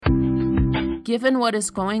Given what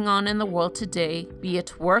is going on in the world today, be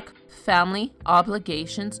it work, family,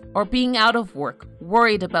 obligations, or being out of work,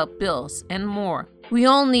 worried about bills, and more, we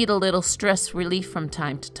all need a little stress relief from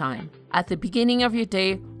time to time. At the beginning of your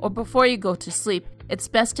day or before you go to sleep, it's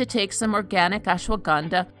best to take some organic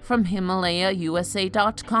ashwagandha from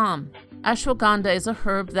HimalayaUSA.com. Ashwagandha is a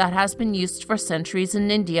herb that has been used for centuries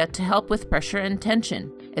in India to help with pressure and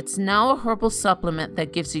tension. It's now a herbal supplement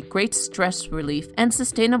that gives you great stress relief and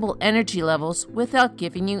sustainable energy levels without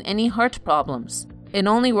giving you any heart problems. It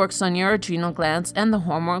only works on your adrenal glands and the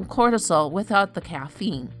hormone cortisol without the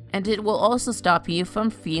caffeine, and it will also stop you from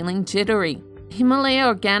feeling jittery. Himalaya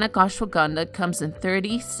Organic Ashwagandha comes in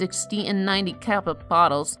 30, 60, and 90 capsule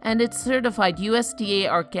bottles, and it's certified USDA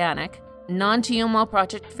organic, non-GMO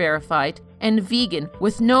project verified, and vegan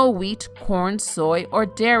with no wheat, corn, soy, or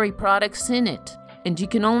dairy products in it. And you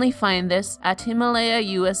can only find this at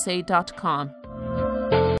HimalayaUSA.com.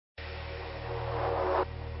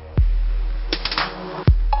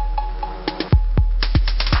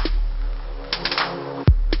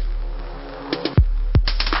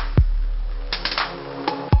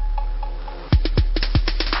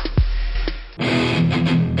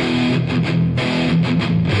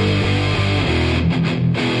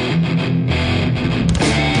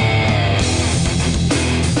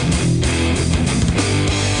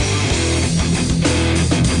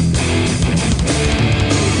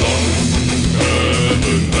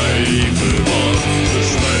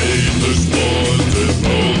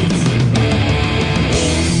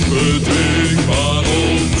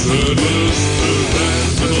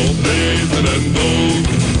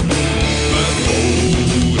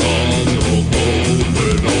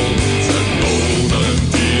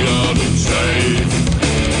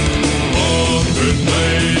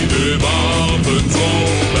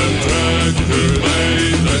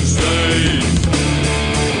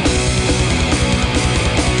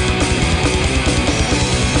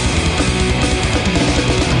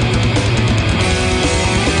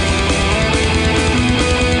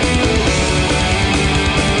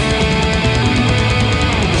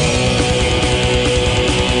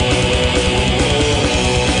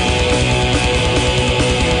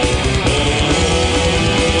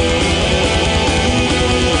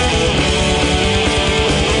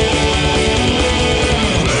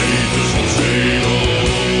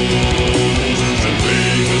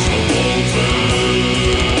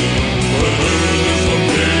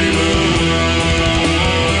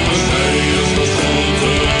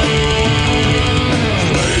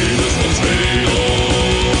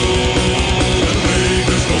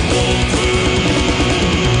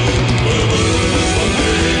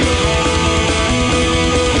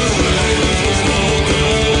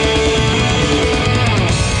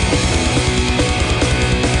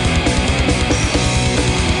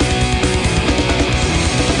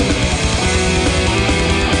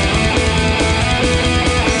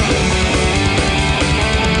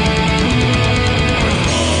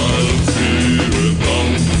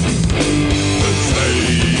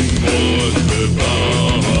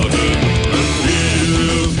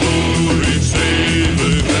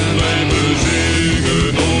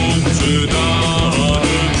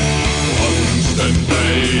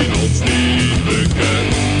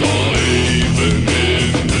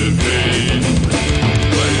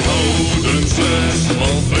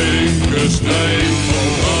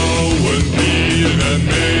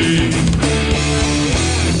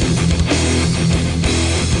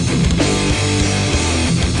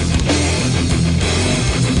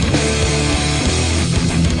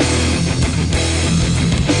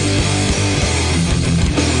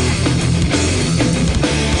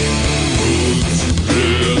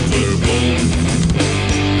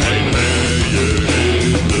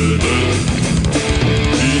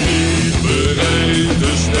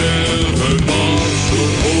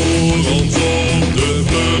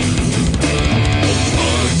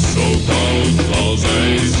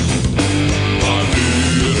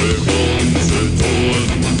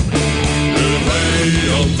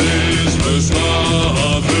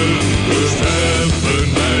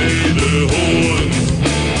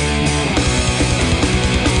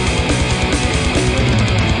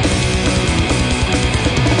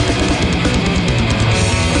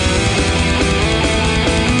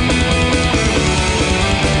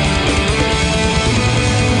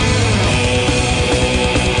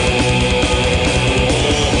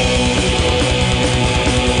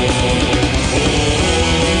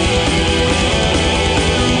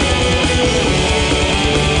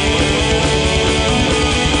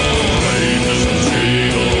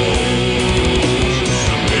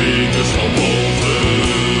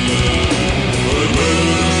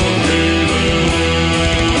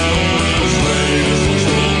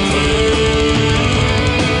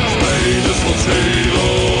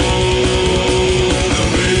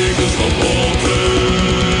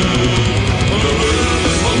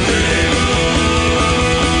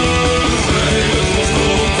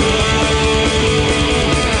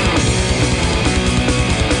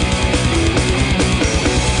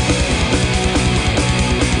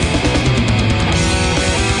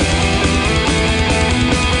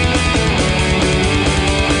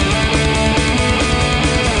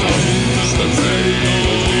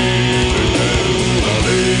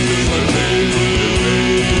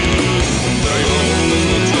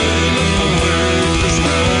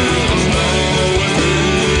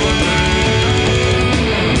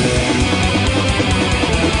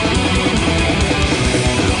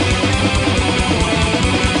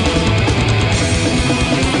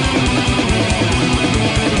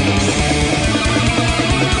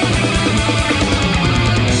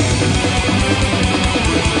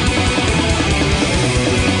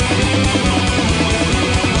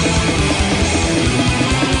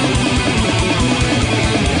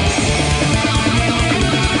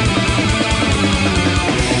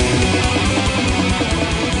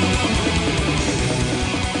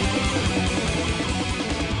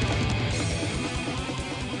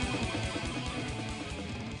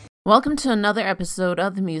 Welcome to another episode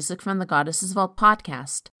of the Music from the Goddesses Vault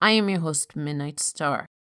podcast. I am your host, Midnight Star.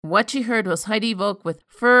 What you heard was Heidi Volk with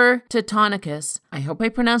Fur Teutonicus. I hope I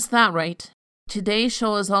pronounced that right. Today's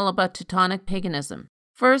show is all about Teutonic paganism.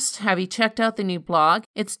 First, have you checked out the new blog?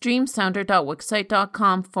 It's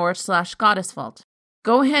dreamsounder.wixsite.com/goddessvault.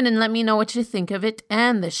 Go ahead and let me know what you think of it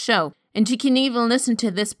and the show, and you can even listen to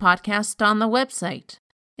this podcast on the website.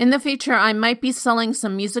 In the future, I might be selling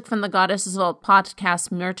some Music from the Goddesses Vault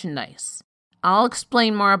podcast merchandise. I'll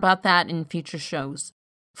explain more about that in future shows.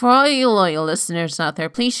 For all you loyal listeners out there,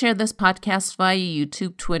 please share this podcast via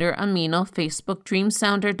YouTube, Twitter, Amino, Facebook,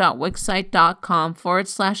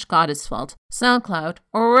 dreamsounder.wixsite.com/goddessvault, SoundCloud,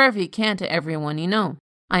 or wherever you can to everyone you know.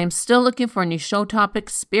 I am still looking for new show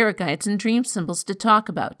topics, spirit guides, and dream symbols to talk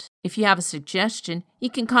about. If you have a suggestion, you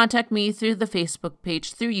can contact me through the Facebook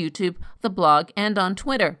page, through YouTube, the blog, and on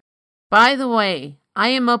Twitter. By the way, I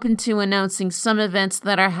am open to announcing some events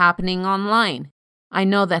that are happening online. I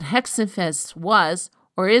know that Hexenfest was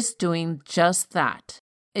or is doing just that.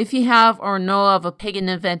 If you have or know of a pagan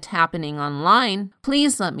event happening online,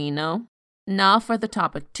 please let me know. Now for the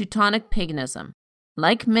topic, Teutonic paganism.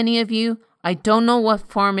 Like many of you, I don't know what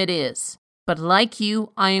form it is, but like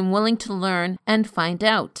you, I am willing to learn and find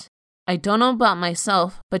out. I don't know about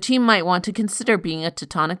myself, but you might want to consider being a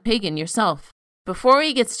Teutonic pagan yourself. Before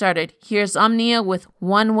we get started, here's Omnia with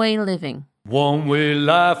One Way Living. One way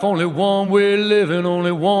life, only one way living,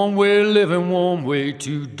 only one way living, one way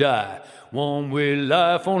to die. One way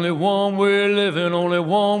life, only one way living, only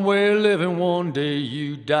one way living, one day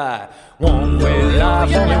you die. One way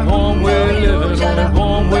life, only one way living, only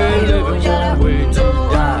one way living, one way to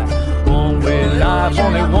die. One way life,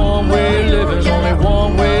 only one way living, only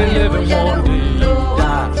one way living, one day you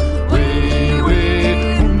die. Way,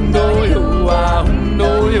 way, hundo yo ah,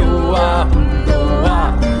 hundo yo ah, hundo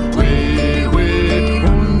ah. Way, way,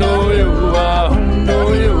 hundo yo ah,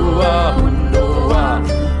 hundo yo ah, hundo ah.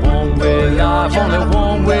 One way life, only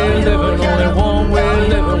one way living, only one way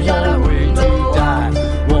living, one way to die.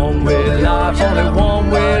 One way life, only one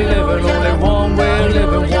way living, only one way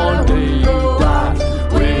living, one day you die.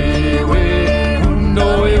 Way, way, hundo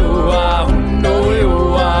yo ah.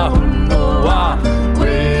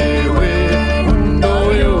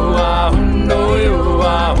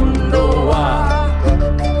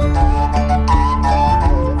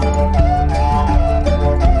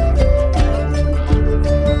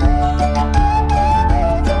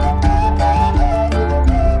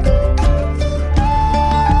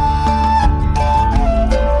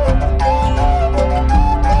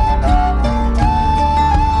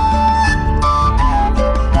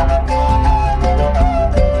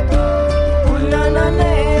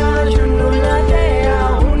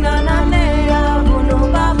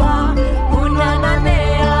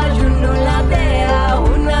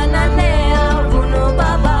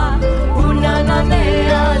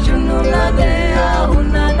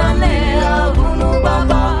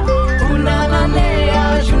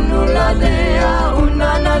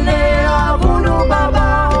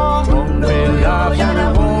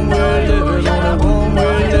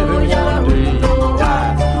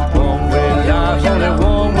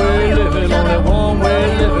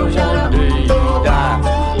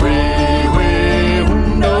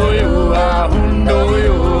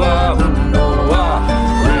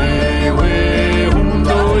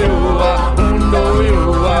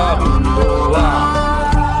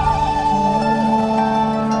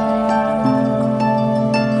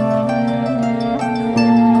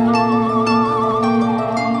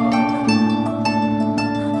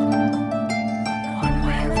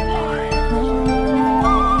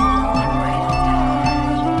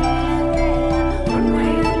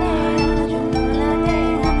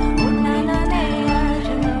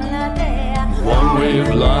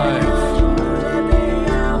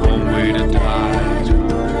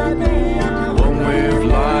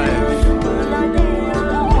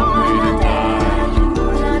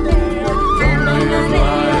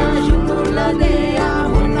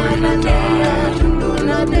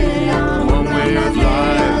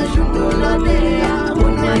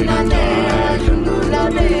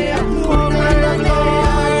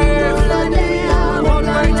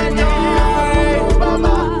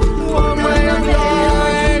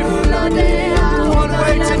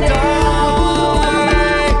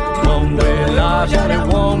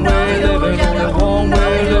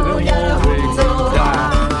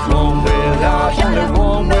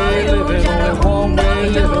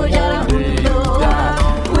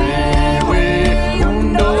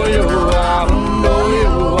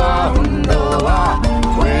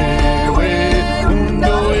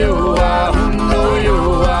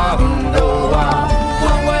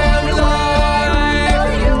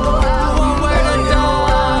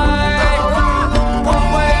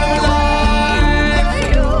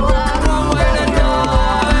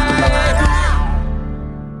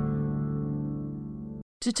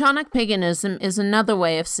 Teutonic paganism is another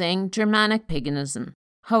way of saying Germanic paganism.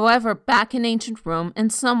 However, back in ancient Rome and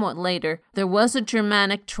somewhat later, there was a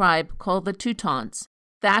Germanic tribe called the Teutons.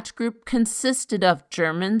 That group consisted of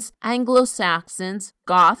Germans, Anglo-Saxons,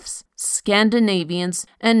 Goths, Scandinavians,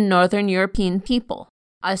 and Northern European people.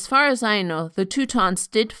 As far as I know, the Teutons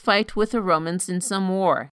did fight with the Romans in some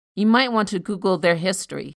war. You might want to Google their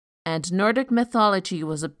history. And Nordic mythology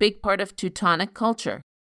was a big part of Teutonic culture.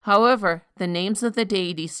 However, the names of the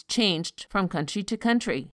deities changed from country to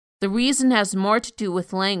country. The reason has more to do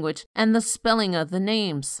with language and the spelling of the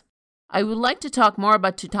names. I would like to talk more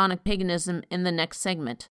about Teutonic paganism in the next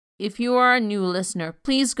segment. If you are a new listener,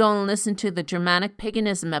 please go and listen to the Germanic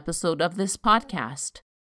paganism episode of this podcast.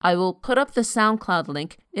 I will put up the SoundCloud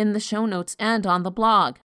link in the show notes and on the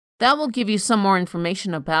blog. That will give you some more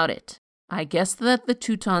information about it. I guess that the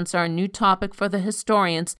Teutons are a new topic for the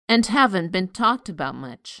historians and haven't been talked about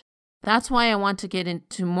much. That's why I want to get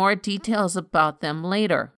into more details about them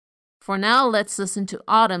later. For now, let's listen to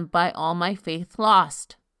Autumn by All My Faith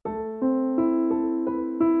Lost.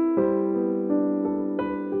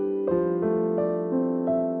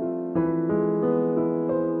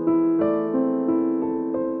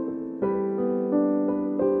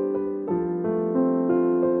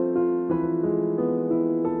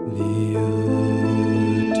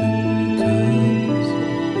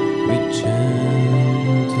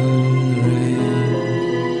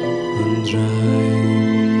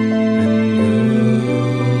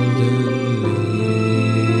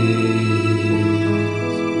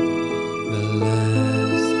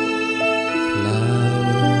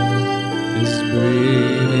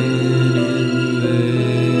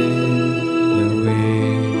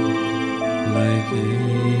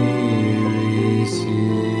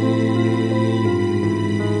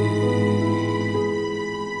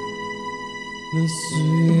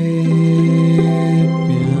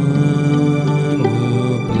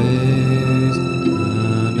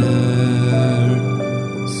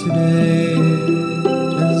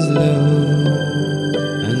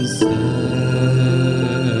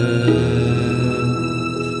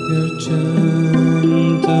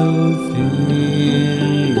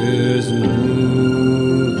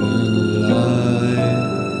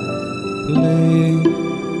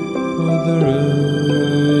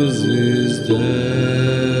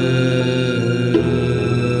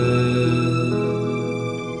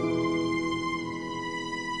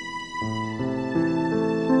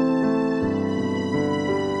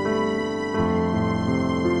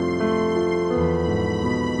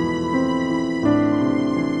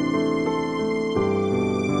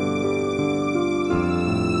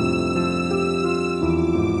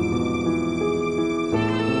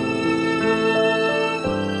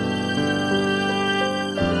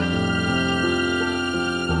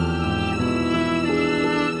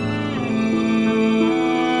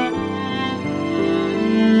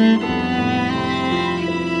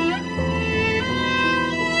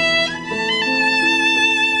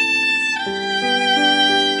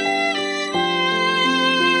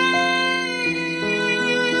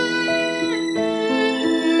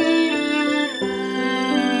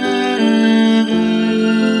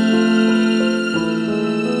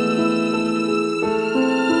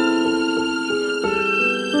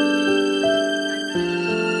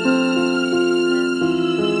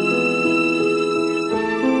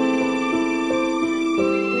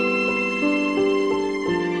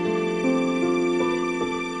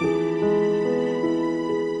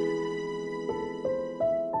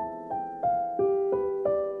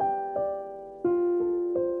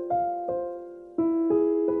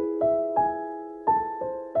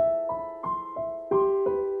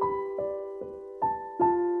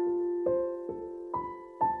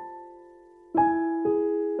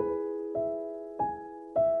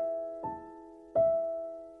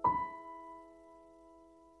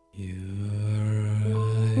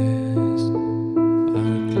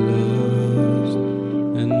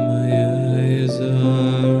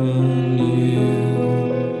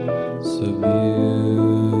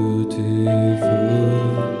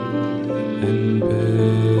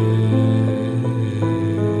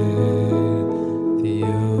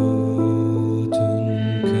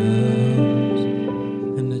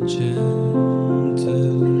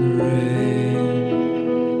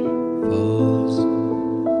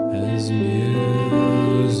 As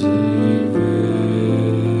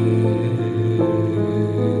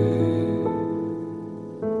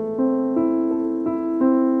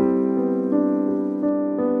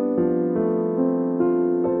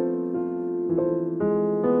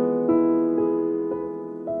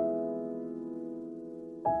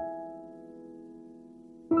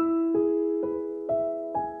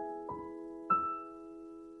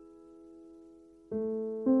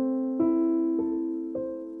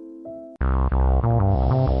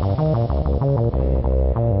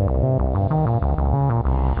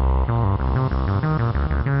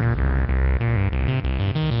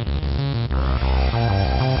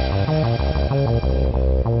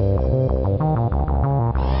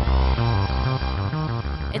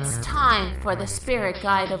for the spirit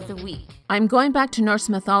guide of the week. I'm going back to Norse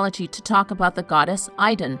mythology to talk about the goddess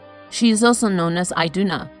Idun. She is also known as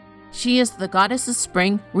Iduna. She is the goddess of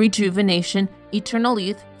spring, rejuvenation, eternal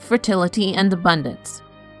youth, fertility, and abundance.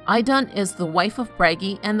 Idun is the wife of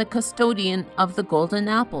Bragi and the custodian of the golden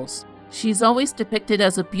apples. She's always depicted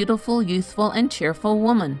as a beautiful, youthful, and cheerful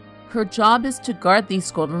woman. Her job is to guard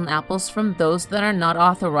these golden apples from those that are not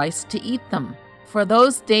authorized to eat them. For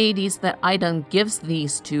those deities that Idun gives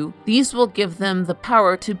these to, these will give them the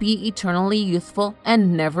power to be eternally youthful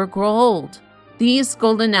and never grow old. These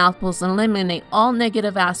golden apples eliminate all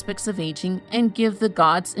negative aspects of aging and give the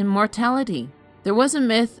gods immortality. There was a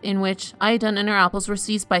myth in which Idun and her apples were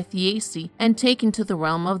seized by Thiazi and taken to the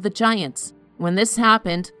realm of the giants. When this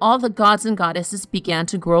happened, all the gods and goddesses began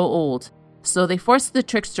to grow old, so they forced the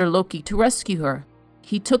trickster Loki to rescue her.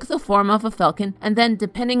 He took the form of a falcon and then,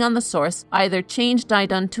 depending on the source, either changed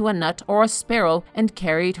Idun to a nut or a sparrow and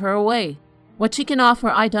carried her away. What you can offer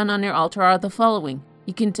Idun on your altar are the following.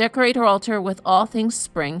 You can decorate her altar with all things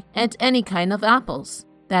spring and any kind of apples.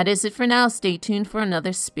 That is it for now. Stay tuned for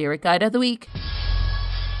another Spirit Guide of the Week.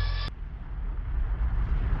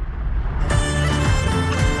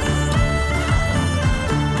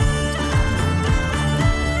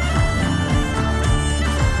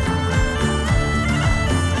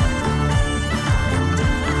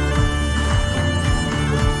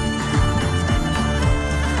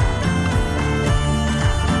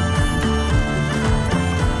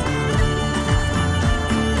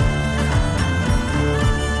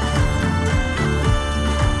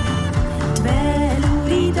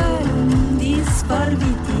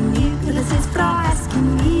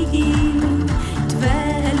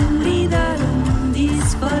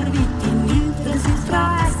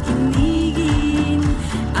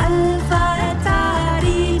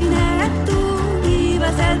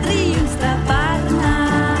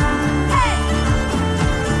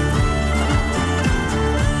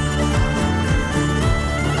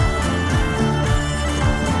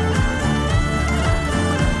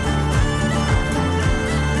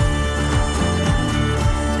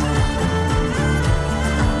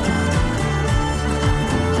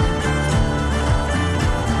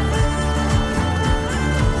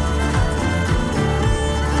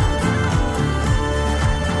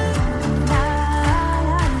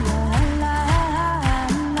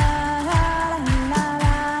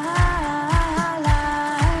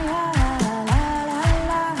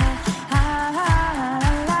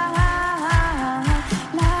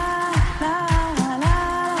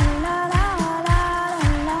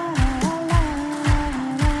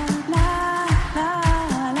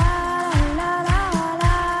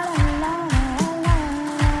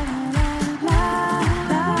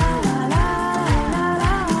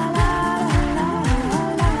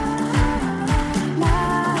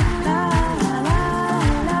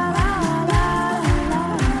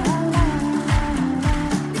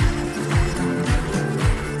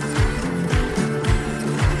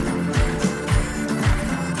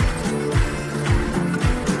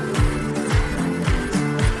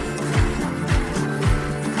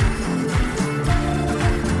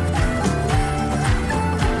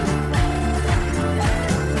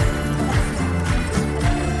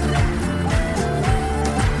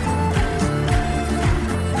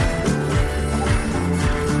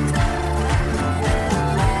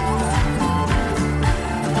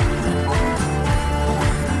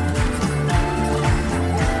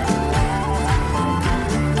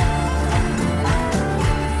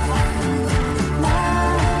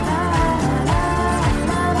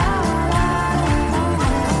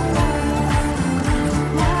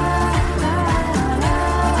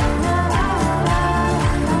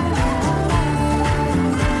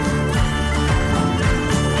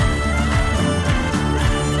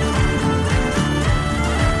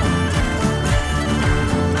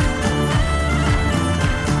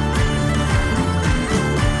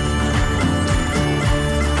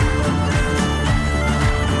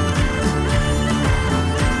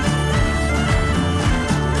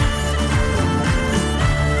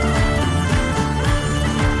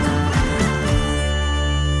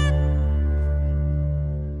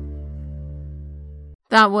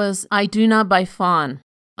 That was Iduna by Fawn.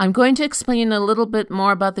 I'm going to explain a little bit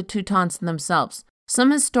more about the Teutons themselves.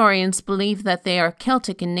 Some historians believe that they are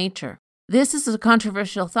Celtic in nature. This is a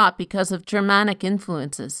controversial thought because of Germanic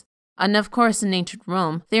influences. And of course, in ancient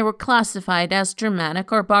Rome, they were classified as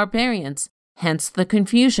Germanic or barbarians, hence the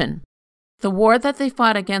confusion. The war that they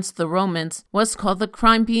fought against the Romans was called the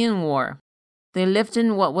Crimean War. They lived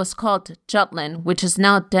in what was called Jutland, which is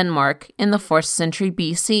now Denmark, in the 4th century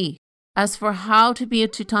BC. As for how to be a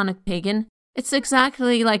Teutonic pagan, It's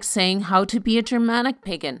exactly like saying how to be a Germanic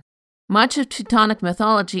pagan. Much of Teutonic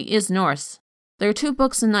mythology is Norse. There are 2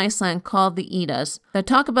 books in Iceland called the Eddas that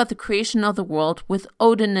talk about the creation of the world, with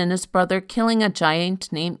Odin and his brother killing a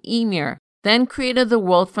giant named Ymir, then created the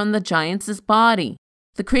world from the giant's body.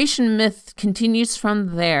 The creation myth continues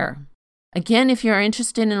from there. Again, if you are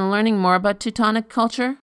interested in learning more about Teutonic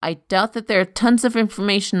culture, I doubt that there are tons of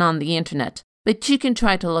information on the internet, but you can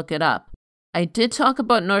try to look it up. I did talk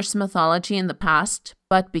about Norse mythology in the past,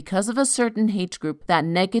 but because of a certain hate group that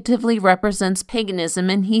negatively represents paganism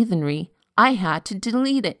and heathenry, I had to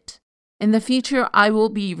delete it. In the future, I will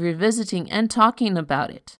be revisiting and talking about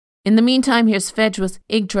it. In the meantime, here's Fedge with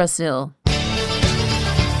Yggdrasil.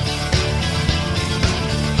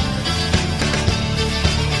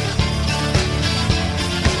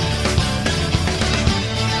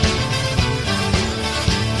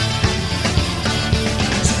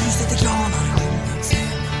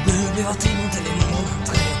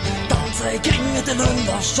 Kring ett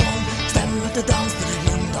lundarsång, stämmer till dans till en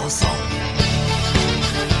lundasång.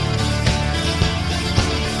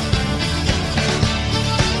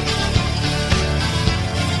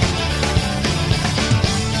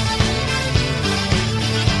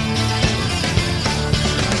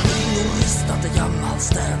 Kvinnor ristat i gammal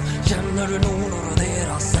stäv, känner du nornor och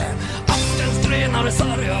deras säv. Askens grenar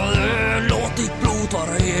sargade, låt ditt blod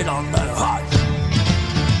vara helande. Hej!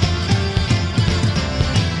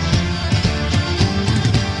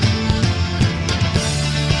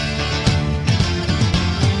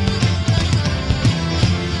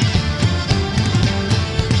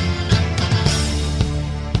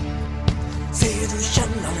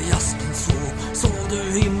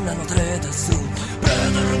 Och trädets rot.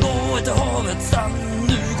 Bröder gå till havets strand.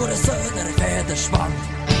 Nu går det söder i fädersvand.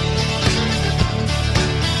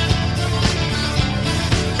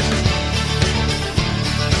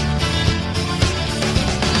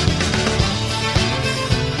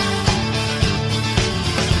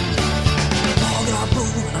 Lagra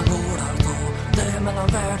blommorna går där då. Det är mellan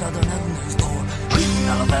världar den ännu står.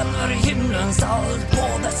 Skillnad och välver i himlens allt.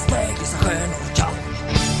 På dess väg i sig stjärnor kallt.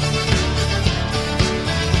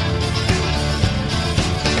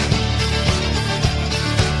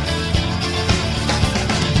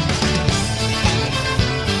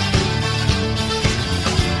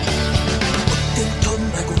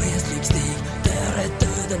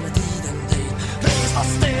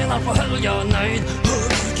 På hölja nöjd,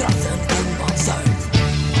 hör kraften om man söjd.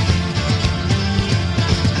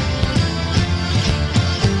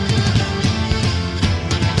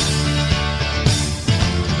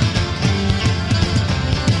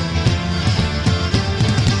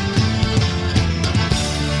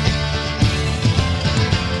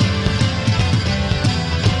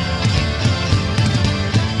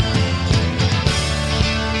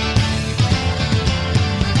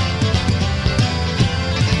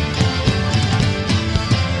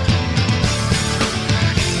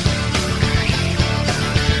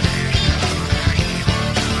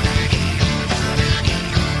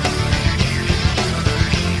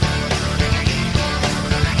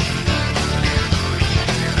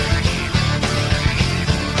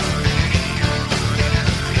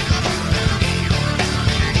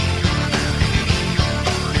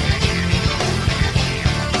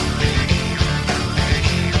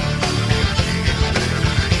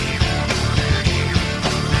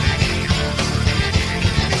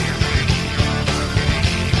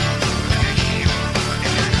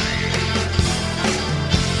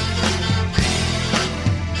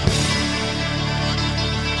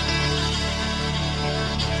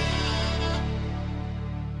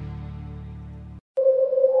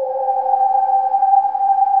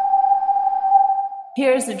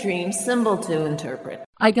 Here's a dream symbol to interpret.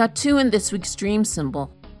 I got 2 in this week's dream symbol.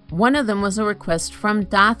 One of them was a request from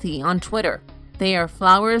Dathi on Twitter. They are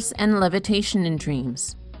flowers and levitation in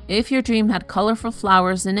dreams. If your dream had colorful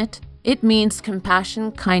flowers in it, it means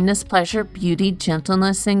compassion, kindness, pleasure, beauty,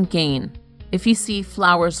 gentleness, and gain. If you see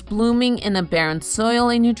flowers blooming in a barren soil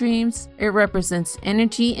in your dreams, it represents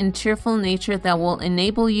energy and cheerful nature that will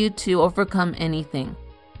enable you to overcome anything.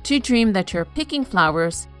 To dream that you're picking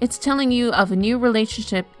flowers, it's telling you of a new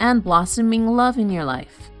relationship and blossoming love in your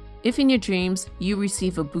life. If in your dreams you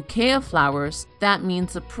receive a bouquet of flowers, that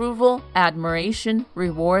means approval, admiration,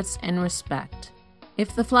 rewards, and respect.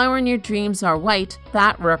 If the flower in your dreams are white,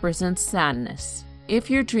 that represents sadness. If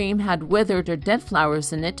your dream had withered or dead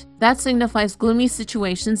flowers in it, that signifies gloomy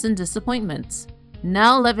situations and disappointments.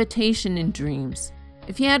 Now levitation in dreams.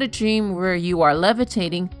 If you had a dream where you are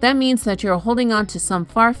levitating, that means that you're holding on to some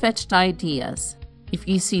far-fetched ideas. If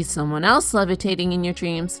you see someone else levitating in your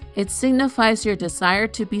dreams, it signifies your desire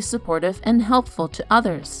to be supportive and helpful to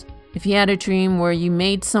others. If you had a dream where you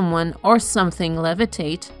made someone or something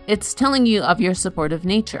levitate, it's telling you of your supportive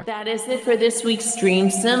nature. That is it for this week's dream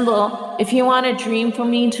symbol. If you want a dream for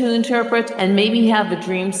me to interpret and maybe have a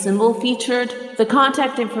dream symbol featured, the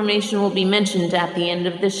contact information will be mentioned at the end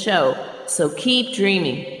of the show. So keep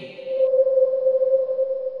dreaming.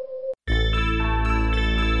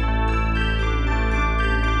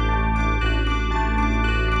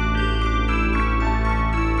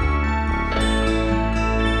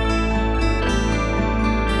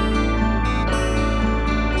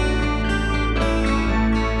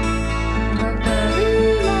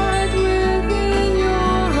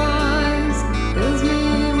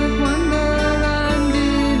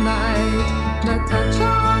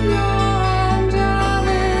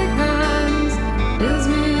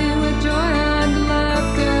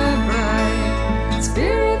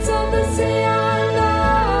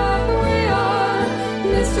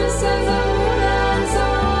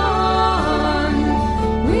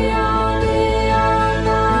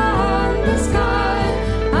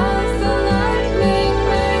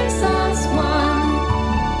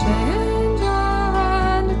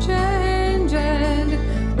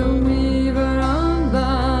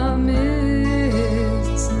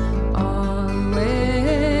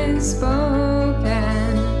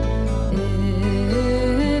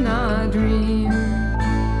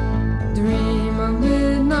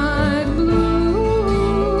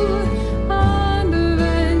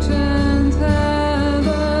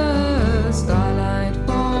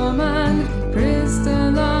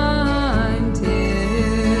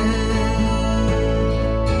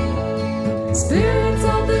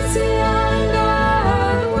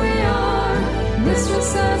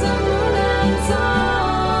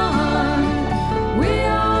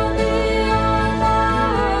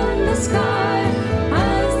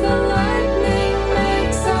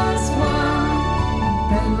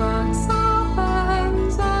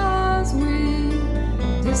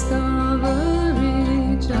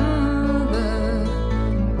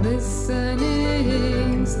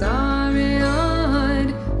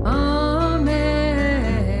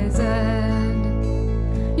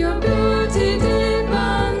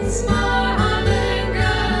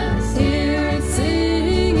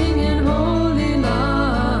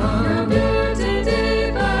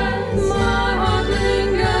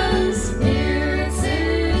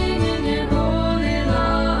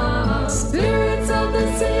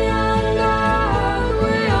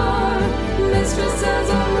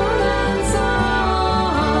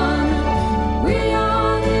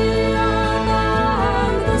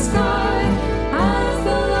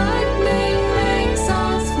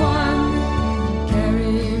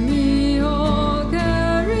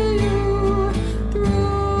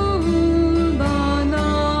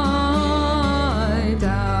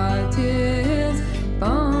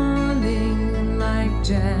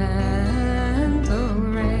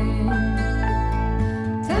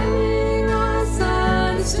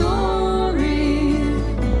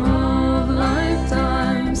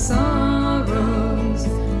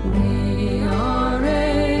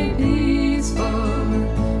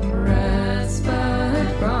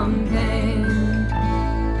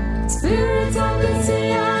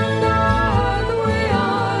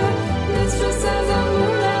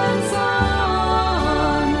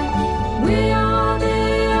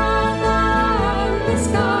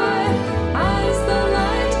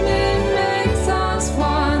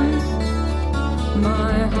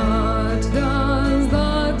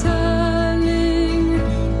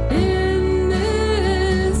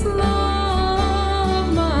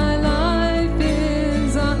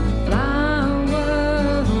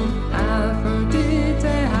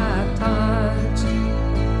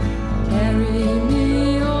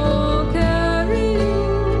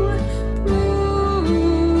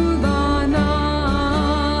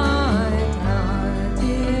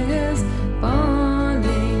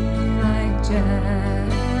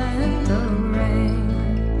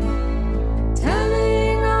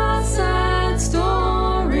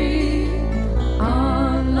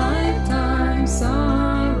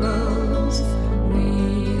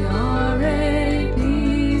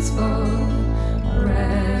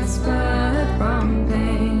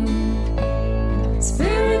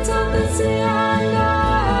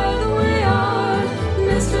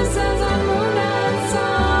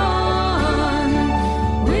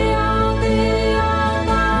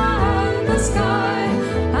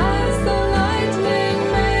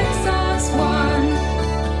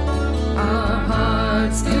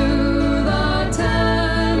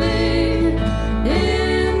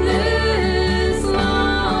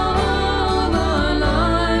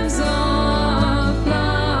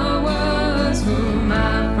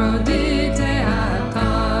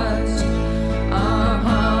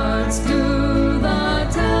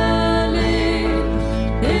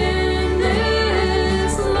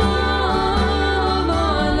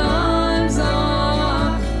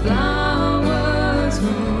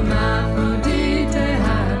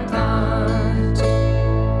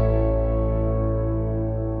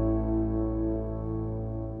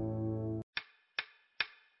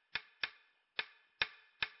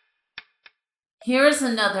 Here's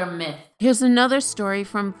another myth. Here's another story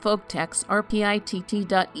from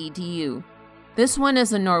folktext.rpitt.edu. This one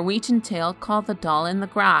is a Norwegian tale called The Doll in the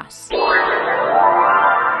Grass.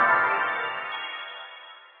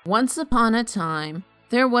 Once upon a time,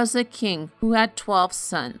 there was a king who had 12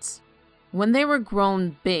 sons. When they were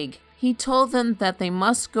grown big, he told them that they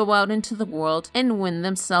must go out into the world and win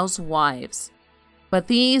themselves wives. But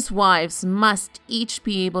these wives must each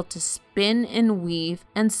be able to spin and weave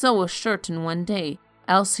and sew a shirt in one day,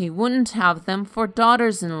 else he wouldn't have them for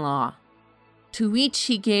daughters-in-law. To each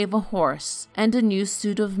he gave a horse and a new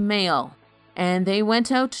suit of mail, and they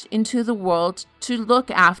went out into the world to look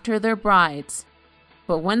after their brides.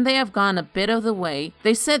 But when they have gone a bit of the way,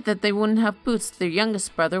 they said that they wouldn't have Boots, their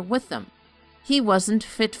youngest brother, with them. He wasn't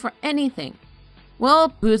fit for anything. Well,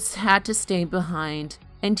 Boots had to stay behind,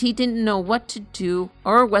 and he didn't know what to do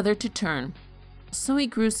or whether to turn. So he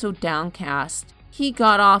grew so downcast, he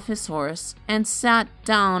got off his horse and sat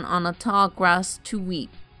down on a tall grass to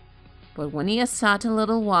weep. But when he had sat a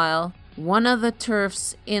little while, one of the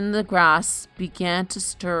turfs in the grass began to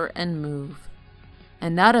stir and move.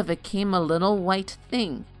 And out of it came a little white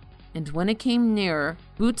thing. And when it came nearer,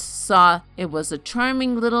 Boots saw it was a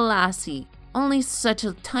charming little lassie, only such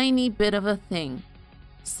a tiny bit of a thing.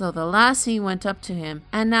 So the lassie went up to him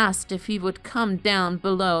and asked if he would come down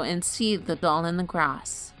below and see the doll in the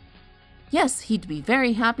grass. Yes, he'd be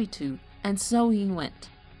very happy to, and so he went.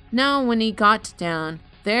 Now when he got down,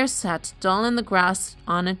 there sat Doll in the Grass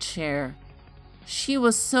on a chair. She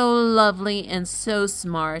was so lovely and so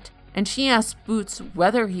smart, and she asked Boots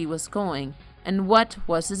whether he was going, and what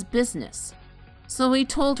was his business. So he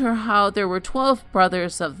told her how there were 12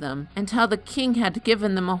 brothers of them, and how the king had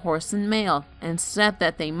given them a horse and mail, and said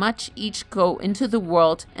that they must each go into the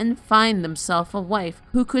world and find themselves a wife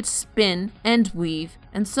who could spin and weave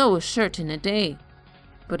and sew a shirt in a day.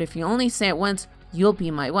 But if you only say at once, "You'll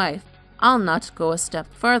be my wife," I'll not go a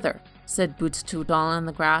step further, said Boots to Doll in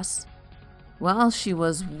the Grass. Well, she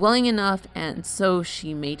was willing enough, and so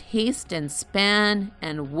she made haste and span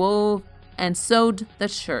and wove and sewed the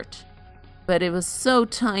shirt. But it was so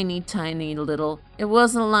tiny little, it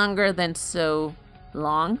wasn't longer than so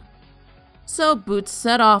long. So Boots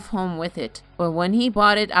set off home with it, but when he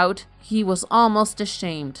brought it out, he was almost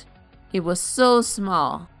ashamed. It was so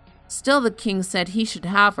small. Still the king said he should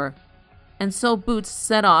have her, and so Boots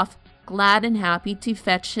set off, glad and happy to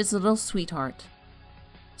fetch his little sweetheart.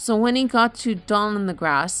 So when he got to Doll in the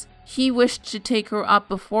Grass, he wished to take her up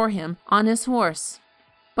before him on his horse.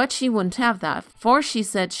 But she wouldn't have that, for she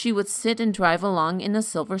said she would sit and drive along in a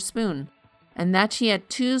silver spoon, and that she had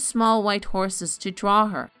 2 small white horses to draw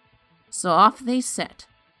her. So off they set,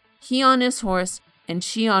 he on his horse and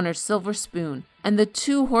she on her silver spoon, and the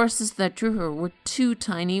 2 horses that drew her were 2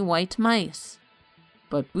 tiny white mice.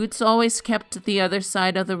 But Boots always kept the other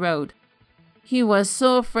side of the road. He was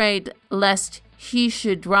so afraid lest he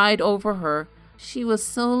should ride over her, she was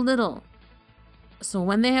so little. So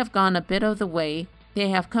when they have gone a bit of the way, they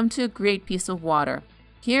have come to a great piece of water.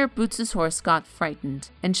 Here Boots's horse got frightened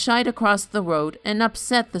and shied across the road and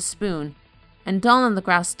upset the spoon, and Doll in the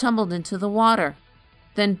Grass tumbled into the water.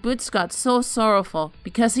 Then Boots got so sorrowful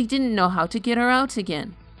because he didn't know how to get her out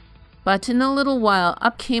again. But in a little while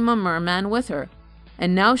up came a merman with her,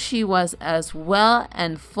 and now she was as well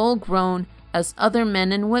and full grown as other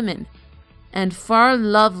men and women, and far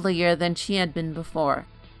lovelier than she had been before.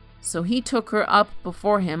 So he took her up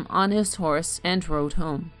before him on his horse and rode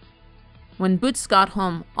home. When Boots got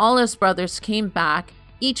home, all his brothers came back,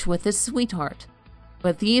 each with his sweetheart.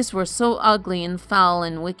 But these were so ugly and foul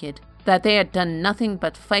and wicked that they had done nothing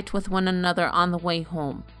but fight with one another on the way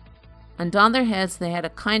home. And on their heads they had a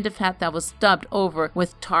kind of hat that was daubed over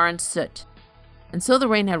with tar and soot. And so the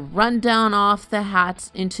rain had run down off the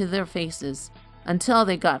hats into their faces, until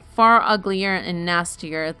they got far uglier and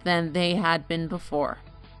nastier than they had been before.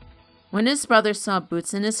 When his brothers saw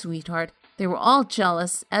Boots and his sweetheart, they were all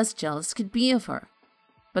jealous as jealous could be of her.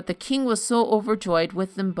 But the king was so overjoyed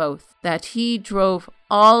with them both that he drove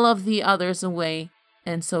all of the others away,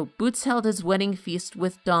 and so Boots held his wedding feast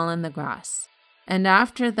with Doll in the Grass. And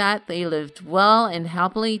after that they lived well and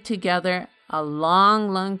happily together a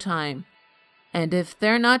long time. And if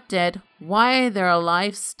they're not dead, why, they're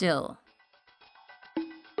alive still.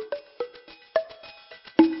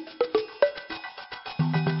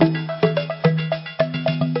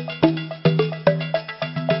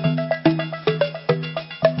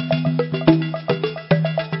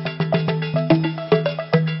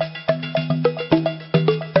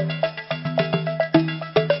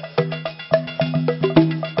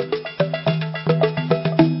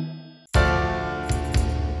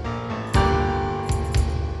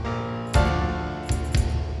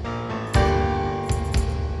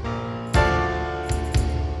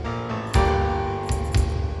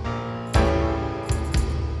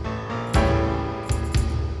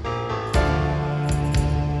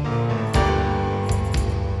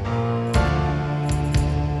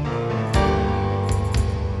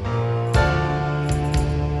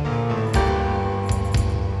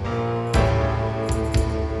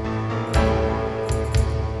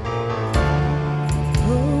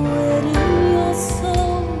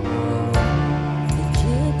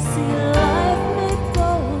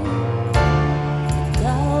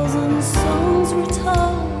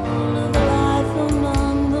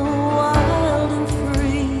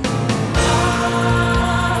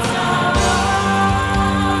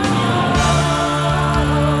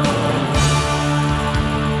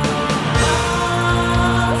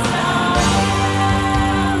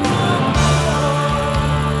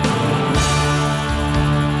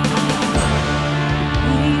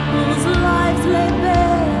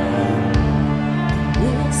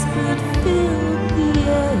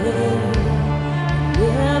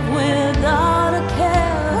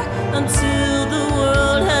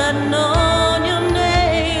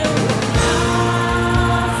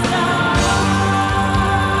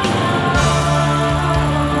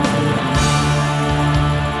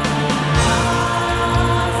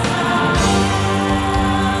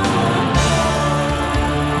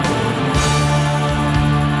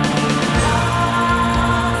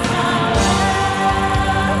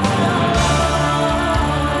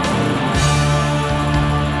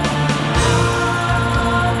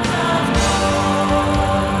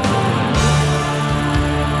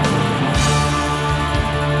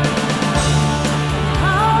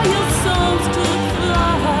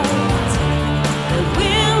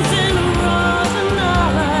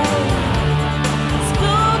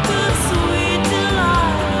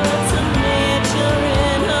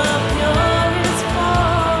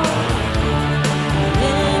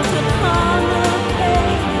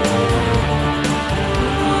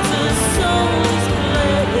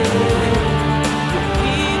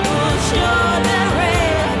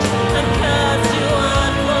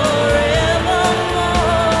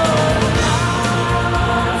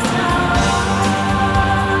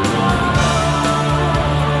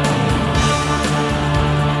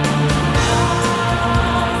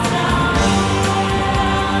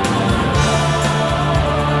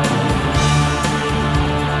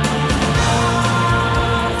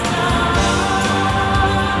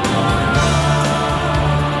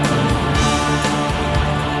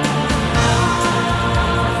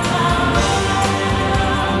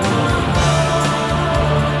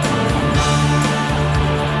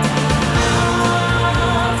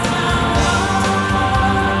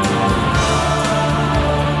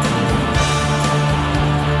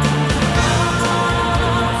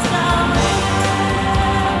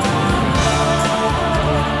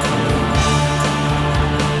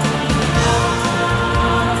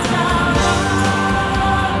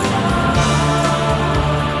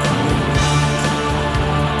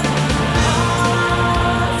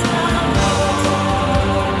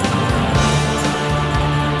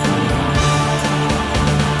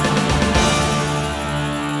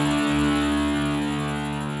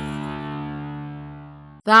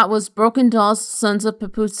 That was Broken Dolls, Sons of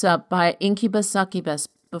Papusa by Incubus Succubus.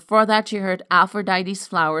 Before that, you heard Aphrodite's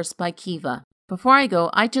Flowers by Kiva. Before I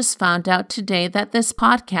go, I just found out today that this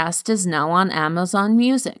podcast is now on Amazon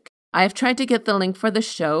Music. I've tried to get the link for the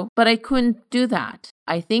show, but I couldn't do that.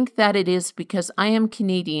 I think that it is because I am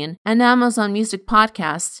Canadian and Amazon Music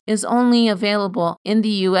Podcasts is only available in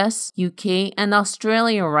the US, UK, and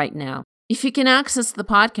Australia right now. If you can access the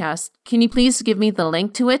podcast, can you please give me the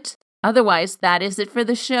link to it? Otherwise, that is it for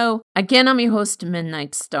the show. Again, I'm your host,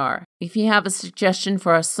 Midnight Star. If you have a suggestion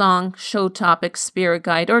for a song, show topic, spirit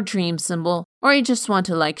guide, or dream symbol, or you just want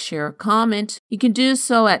to like, share, or comment, you can do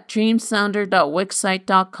so at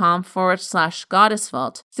dreamsounder.wixsite.com/Goddess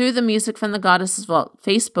Vault, through the Music from the Goddess Vault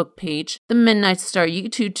Facebook page, the Midnight Star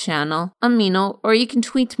YouTube channel, Amino, or you can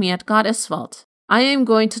tweet me at Goddess Vault. I am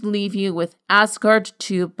going to leave you with Asgard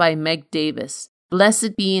Tube by Meg Davis.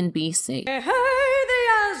 Blessed be and be safe. Hey, the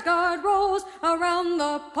Asgard rolls around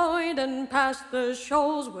the point and past the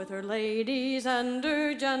shoals with her ladies and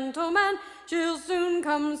her gentlemen. She'll soon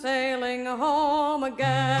come sailing home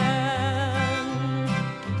again.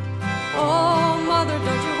 Oh, mother,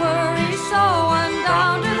 don't you worry so, and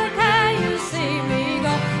down to the quay you see me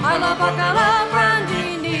go. I love bacala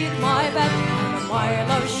brandy neath my bed, and a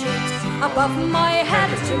mile of sheets above my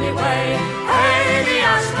head to me way. Hey, the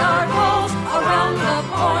Asgard rolls around the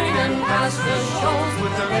point and past the shoals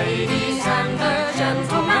with her ladies and her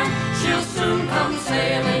gentlemen. She'll soon come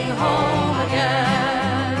sailing home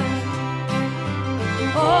again.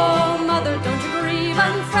 Oh, mother, don't you grieve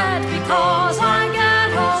and fret because I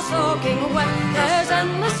get all soaking wet. There's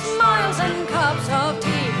endless smiles and cups of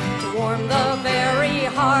tea to warm the very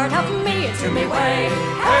heart of me to me way.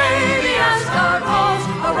 Hey, the Asgard rolls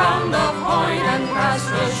around the point and past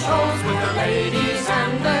the shoals with her ladies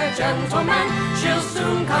and her gentlemen. She'll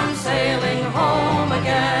soon come sailing home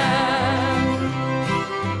again.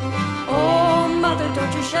 Oh, mother,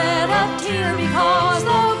 don't you shed a tear because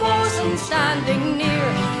the boatswain's standing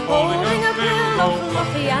near, holding a pillow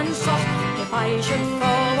fluffy and soft. If I should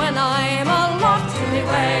fall when I'm aloft to me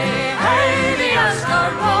way. Hey, the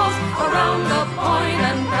Asgard rolls around the point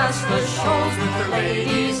and past the shoals with her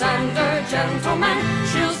ladies and her gentlemen.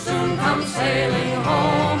 She'll soon come sailing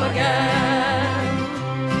home again.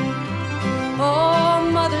 Oh,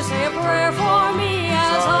 mother, say a prayer for me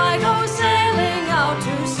as I go sailing out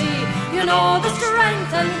to sea. You know the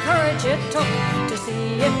strength and courage it took to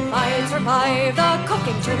see if I'd survive the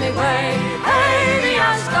cooking to me way. Hey, the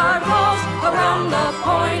Asgard rolls around the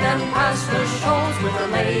point and past the shoals with her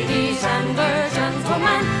ladies and her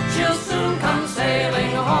gentlemen. She'll soon come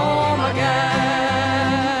sailing home again.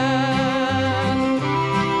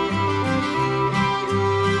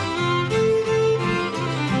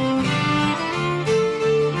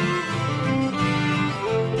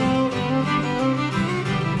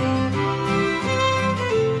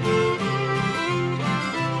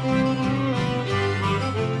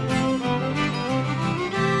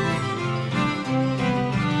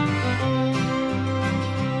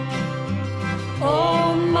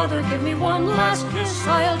 Mother, give me one last kiss.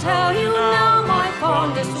 I'll tell you now my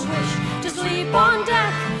fondest wish, to sleep on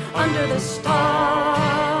deck under the stars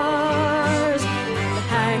and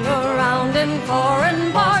hang around in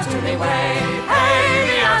foreign bars to me way. Hey,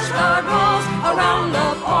 the Asgard rolls around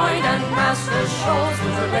the point and past the shoals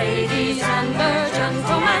with her ladies and her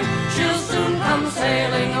gentlemen. She'll soon come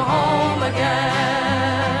sailing home again.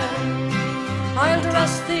 I'll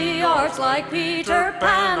dress the arts like Peter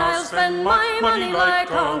Pan, I'll spend my money like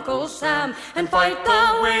Uncle Sam, and fight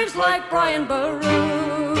the waves like Brian Boru,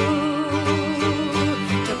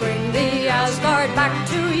 to bring the Asgard back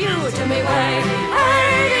to you, to me way.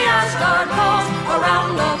 Hey, the Asgard rolls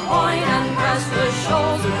around the point and past the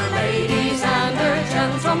shoals with her ladies and her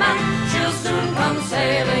gentlemen.